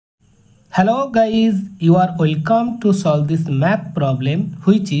Hello guys, you are welcome to solve this math problem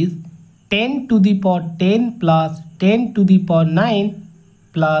which is 10 to the power 10 plus 10 to the power 9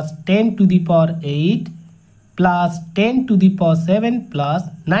 plus 10 to the power 8 plus 10 to the power 7 plus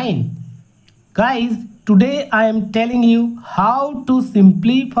 9. Guys, today I am telling you how to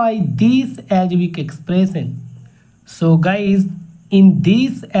simplify this algebraic expression. So guys, in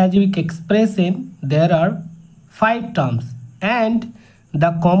this algebraic expression there are 5 terms and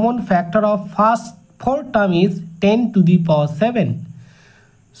the common factor of first 4 term is 10 to the power 7.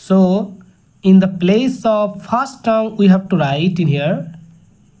 So in the place of first term we have to write in here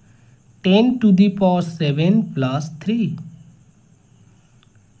 10 to the power 7 plus 3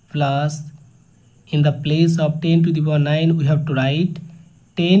 plus in the place of 10 to the power 9 we have to write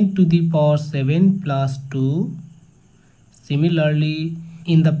 10 to the power 7 plus 2. Similarly,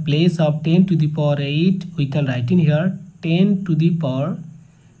 in the place of 10 to the power 8 we can write in here 10 to the power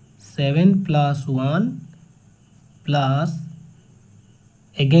 7 plus 1 plus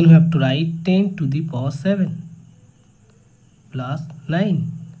again we have to write 10 to the power 7 plus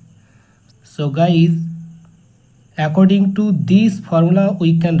 9. So guys, according to this formula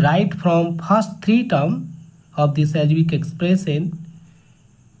we can write from first 3 term of this algebraic expression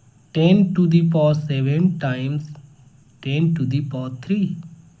 10 to the power 7 times 10 to the power 3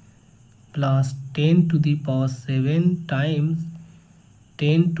 plus 10 to the power 7 times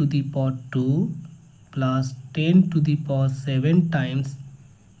 10 to the power 2 plus 10 to the power 7 times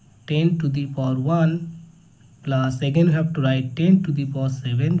 10 to the power 1 plus again we have to write 10 to the power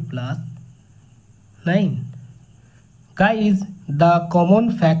 7 plus 9. Guys, the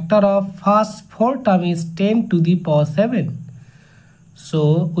common factor of first 4 term is 10 to the power 7.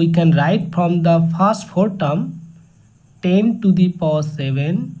 So we can write from the first 4 term 10 to the power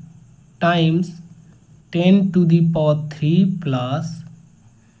 7 times 10 to the power 3 plus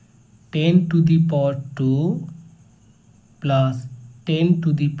 10 to the power 2 plus 10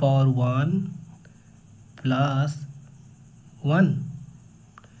 to the power 1 plus 1.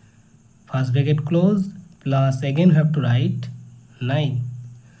 First bracket close plus again we have to write 9.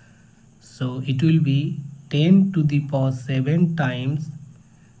 So it will be 10 to the power 7 times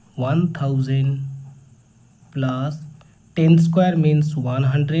 1000 plus 10 square means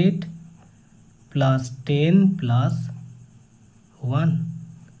 100 plus 10 plus 1.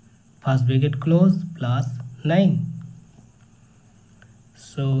 First bracket close plus 9.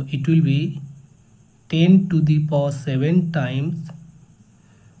 So it will be 10 to the power 7 times.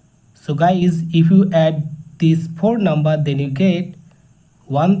 So guys, if you add these 4 number then you get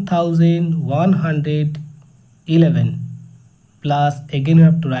 1111 plus again you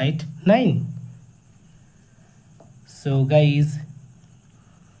have to write 9. So guys,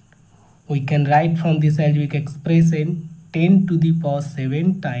 we can write from this algebraic expression 10 to the power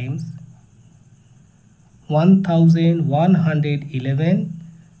 7 times 1111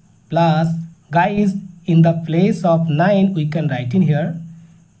 plus guys in the place of 9 we can write in here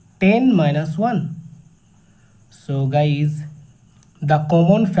 10 minus 1. So guys, the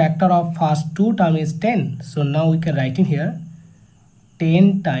common factor of first 2 term is 10. So now we can write in here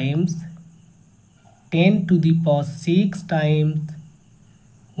 10 times 10 to the power 6 times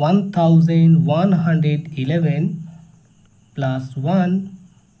 1111 plus 1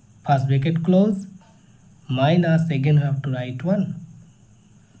 first bracket close minus again we have to write 1.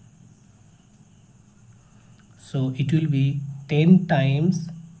 So it will be 10 times.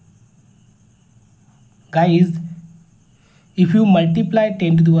 Guys, if you multiply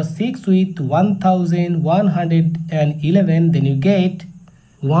 10 to the power 6 with 1111 then you get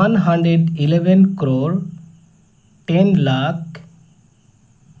 111 crore 10 lakh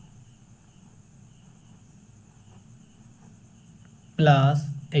plus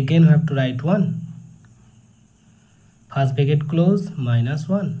again we have to write 1. First bracket close minus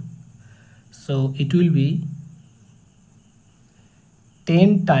 1. So it will be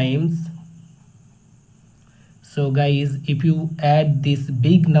 10 times. So guys, if you add this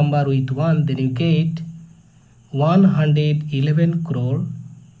big number with 1 then you get 111 crore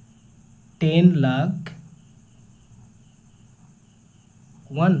 10 lakh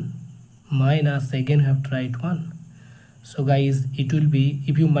 1 minus again we have to write 1. So guys, it will be,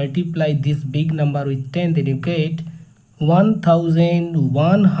 if you multiply this big number with 10 then you get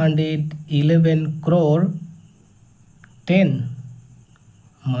 1111 crore 10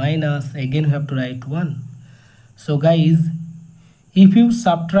 minus again we have to write 1. So guys, if you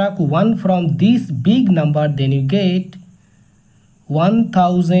subtract 1 from this big number then you get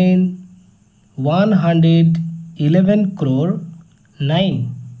 1111 crore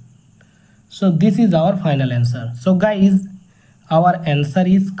 9. So this is our final answer. So guys, our answer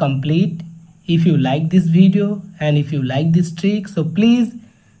is complete. If you like this video and if you like this trick, so please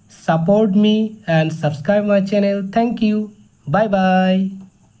support me and subscribe my channel. Thank you. Bye bye.